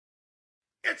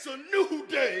It's a new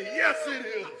day. Yes, it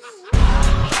is.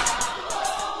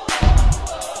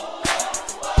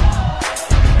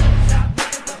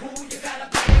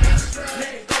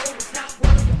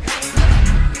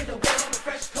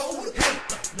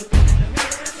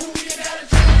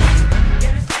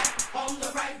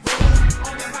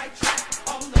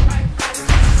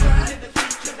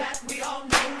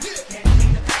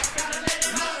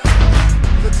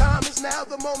 Now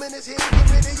the moment is here, get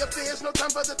rid of your fears, no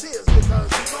time for the tears, because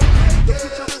we gon' make it. The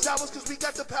future is ours, cause we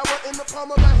got the power in the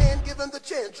palm of our hand, given the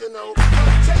chance, you know.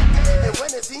 Take it. And when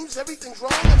it seems everything's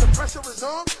wrong and the pressure is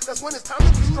on, that's when it's time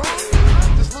to be strong.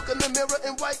 Just look in the mirror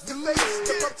and wipe your face,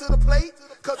 step up to the plate,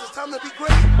 cause it's time to be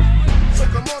great. So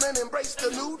come on and embrace the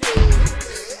new day.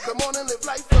 Come on and live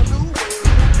life a new way.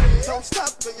 Don't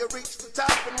stop till you reach the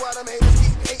top, and while them haters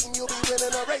keep hating, you'll be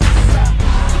winning a race.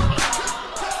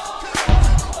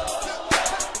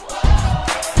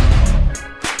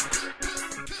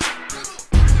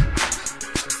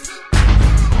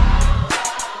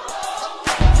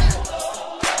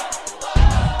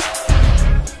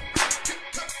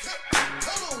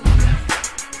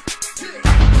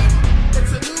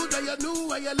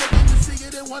 You looking to see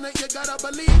it and want it, you gotta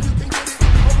believe you can get it.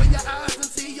 Open your eyes and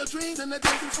see your dreams and the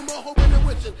distance from more hope and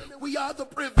wishing. We are the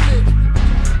privileged.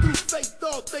 Through faith,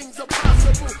 all things are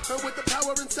possible. And with the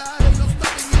power inside, ain't no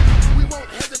stopping you. We won't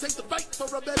hesitate to fight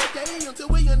for a better day until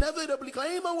we inevitably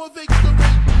claim our victory.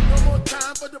 No more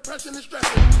time for depression and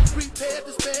stressing. Prepare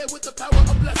despair with the power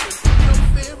of blessing. No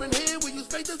fear in here, we use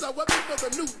faith as our weapon for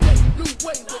the new day, new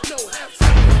way with no half.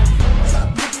 Stop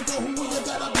looking for who you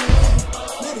gotta be.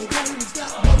 Let it go and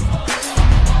stop.